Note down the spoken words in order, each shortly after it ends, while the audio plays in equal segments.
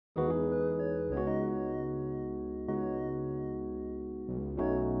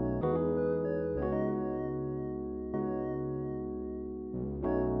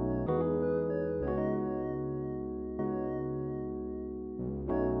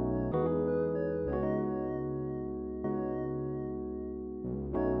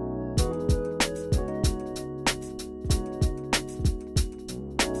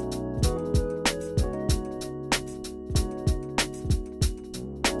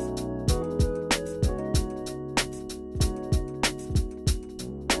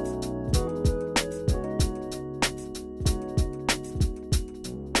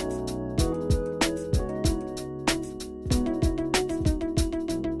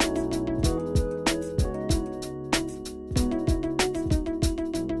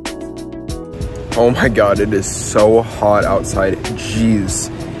Oh my god, it is so hot outside. Jeez,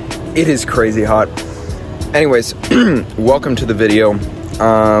 it is crazy hot. Anyways, welcome to the video.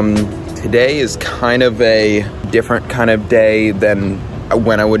 Today is kind of a different kind of day than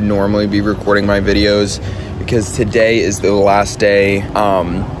when I would normally be recording my videos, because today is the last day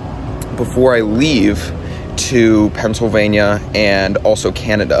before I leave to Pennsylvania and also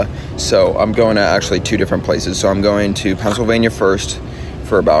Canada. So I'm going to actually 2 different places. So I'm going to Pennsylvania first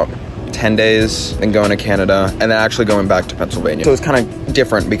for about 10 days, then going to Canada, and then actually going back to Pennsylvania. So it's kind of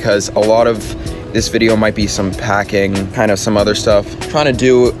different because a lot of this video might be some packing, kind of some other stuff. Trying to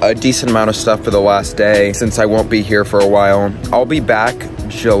do a decent amount of stuff for the last day since I won't be here for a while. I'll be back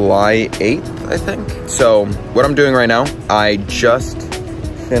July 8th, I think. So what I'm doing right now, I just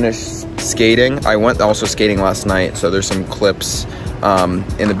finished skating. I went also skating last night, so there's some clips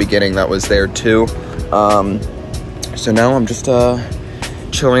in the beginning that was there too. So now I'm just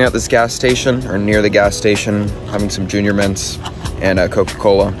chilling at this gas station, or near the gas station, having some Junior Mints and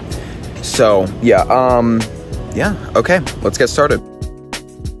Coca-Cola. So yeah, okay, let's get started.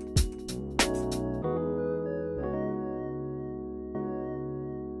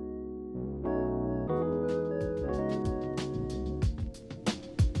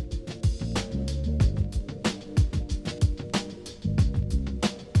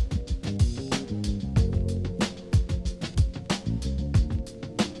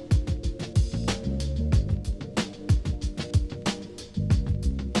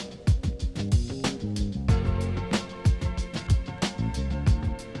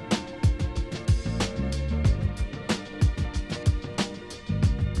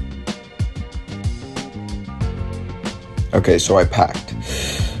 Okay, so I packed.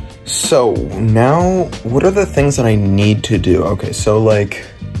 So now, what are the things that I need to do? Okay, so like,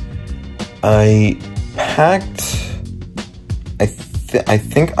 I packed,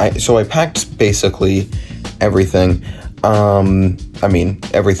 so I packed basically everything. I mean,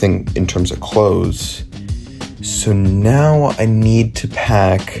 everything in terms of clothes. So now I need to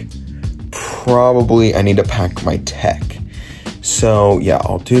pack, probably I need to pack my tech. So yeah,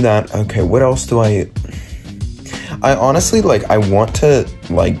 I'll do that. Okay, what else do I honestly, like, I want to,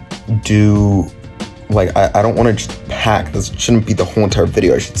 like, do, like, I don't want to just pack. This shouldn't be the whole entire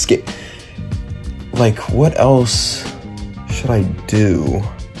video. I should skip. Like, what else should I do?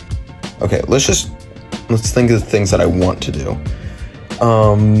 Okay, let's think of the things that I want to do.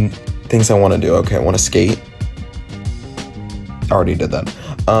 Things I want to do. Okay, I want to skate. I already did that.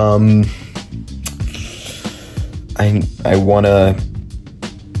 I want to,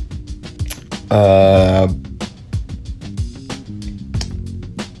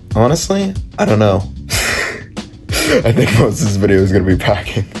 honestly, I don't know. I think most of this video is gonna be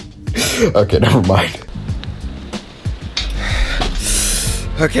packing. Okay, never mind.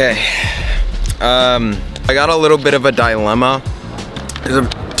 Okay, I got a little bit of a dilemma. There's a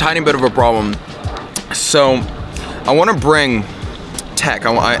tiny bit of a problem. So, I wanna bring tech.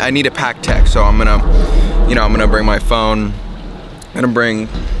 I need to pack tech, so I'm gonna bring my phone. I'm gonna bring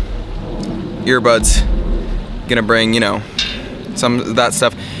earbuds. I'm gonna bring, some of that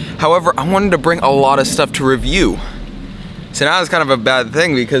stuff. However, I wanted to bring a lot of stuff to review. So now it's kind of a bad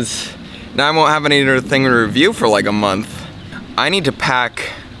thing because now I won't have anything to review for like a month. I need to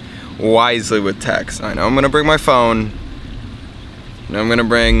pack wisely with tech. So I know I'm gonna bring my phone, and I'm gonna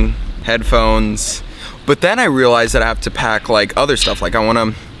bring headphones, but then I realized that I have to pack like other stuff. Like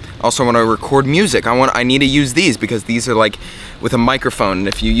I also want to record music. I need to use these because these are like with a microphone, and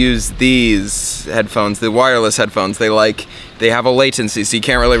if you use these headphones, the wireless headphones, they have a latency, so you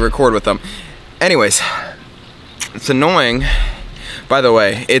can't really record with them. Anyways, it's annoying. By the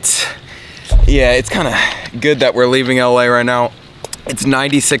way, it's kind of good that we're leaving LA right now. It's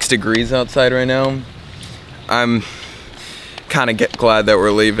 96 degrees outside right now. I'm kind of glad that we're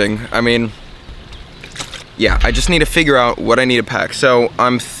leaving. I mean, yeah, I just need to figure out what I need to pack. So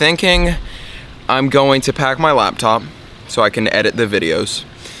I'm thinking I'm going to pack my laptop so I can edit the videos.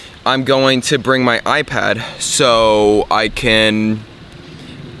 I'm going to bring my iPad so I can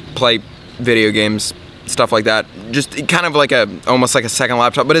play video games, stuff like that. Just kind of like almost like a second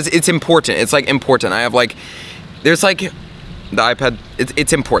laptop, but it's important. It's like important. I have like, there's like the iPad,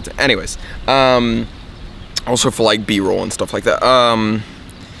 it's important. Anyways, also for like B-roll and stuff like that.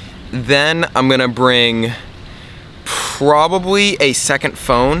 Then I'm gonna bring probably a second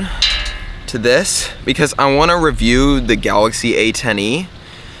phone to this because I want to review the Galaxy A10e.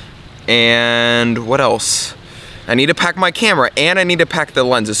 And what else? I need to pack my camera and I need to pack the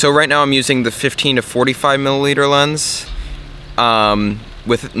lenses. So right now I'm using the 15 to 45 milliliter lens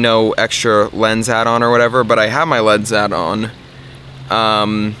with no extra lens add-on or whatever, but I have my lens add-on.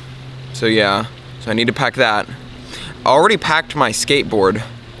 So yeah, So I need to pack that. I already packed my skateboard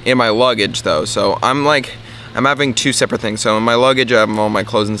in my luggage though, so I'm having two separate things. So in my luggage I have all my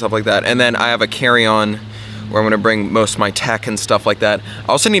clothes and stuff like that, and then I have a carry-on where I'm gonna bring most of my tech and stuff like that.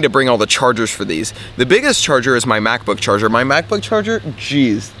 I also need to bring all the chargers for these. The biggest charger is my MacBook charger. My MacBook charger,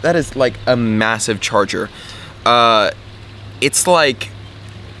 geez, that is like a massive charger. It's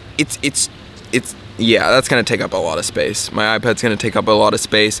yeah, that's gonna take up a lot of space. My iPad's gonna take up a lot of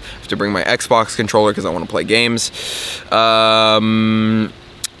space. I have to bring my Xbox controller because I wanna play games.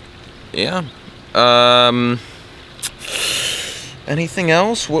 Yeah. Anything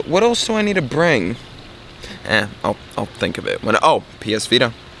else? What else do I need to bring? I'll think of it. Oh, PS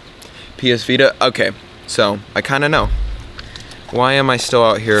Vita. PS Vita, okay. So, I kinda know. Why am I still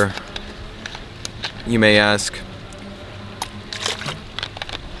out here? You may ask.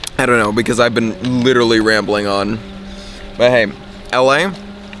 I don't know, because I've been literally rambling on. But hey, LA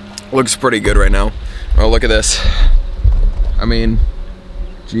looks pretty good right now. Oh, look at this. I mean,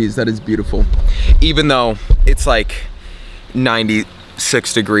 geez, that is beautiful. Even though it's like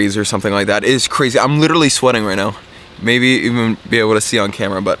 96 degrees or something like that. It is crazy. I'm literally sweating right now. Maybe even be able to see on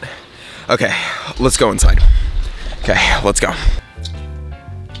camera, but okay, let's go inside. Okay, let's go.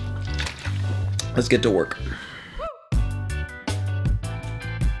 Let's get to work.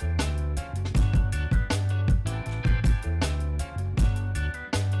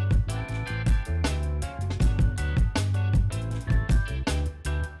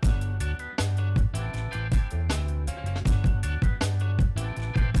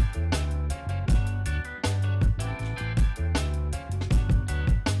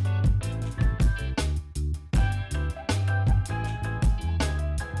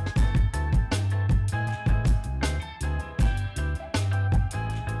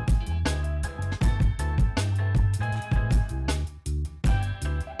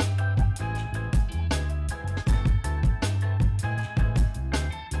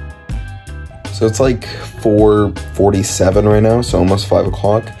 So it's like 4:47 right now, so almost 5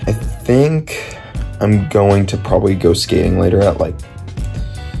 o'clock. I think I'm going to probably go skating later at like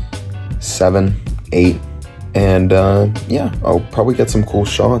 7, 8. And yeah, I'll probably get some cool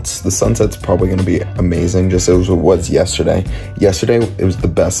shots. The sunset's probably gonna be amazing, just as it was yesterday. Yesterday, it was the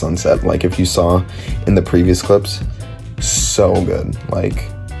best sunset. Like if you saw in the previous clips, so good. Like,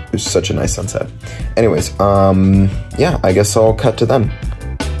 it was such a nice sunset. Anyways, yeah, I guess I'll cut to then.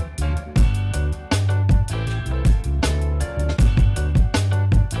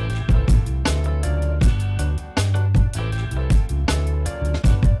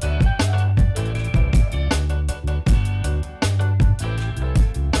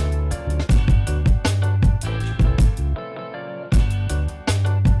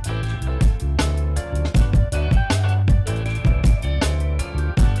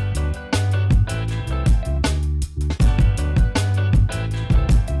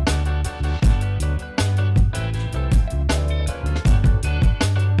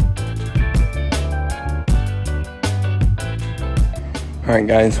 Alright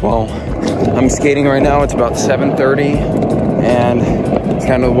guys, well, I'm skating right now. It's about 7:30 and it's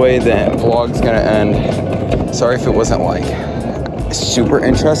kind of the way the vlog's gonna end. Sorry if it wasn't like super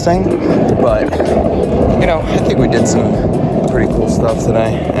interesting, but you know, I think we did some pretty cool stuff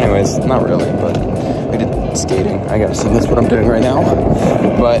today. Anyways, not really, but we did skating. I guess, so that's what I'm doing right now.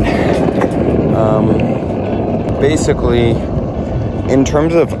 But basically, in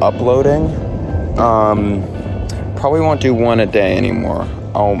terms of uploading, probably won't do one a day anymore.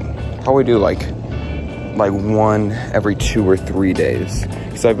 I'll probably do like one every 2 or 3 days,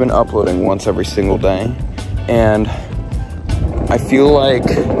 because I've been uploading once every single day, and I feel like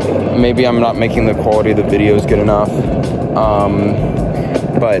maybe I'm not making the quality of the videos good enough.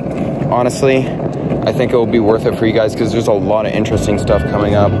 But honestly, I think it will be worth it for you guys, because there's a lot of interesting stuff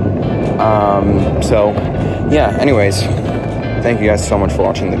coming up. So yeah, anyways, thank you guys so much for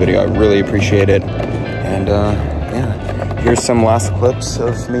watching the video. I really appreciate it. And yeah, here's some last clips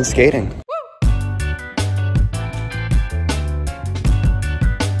of me skating.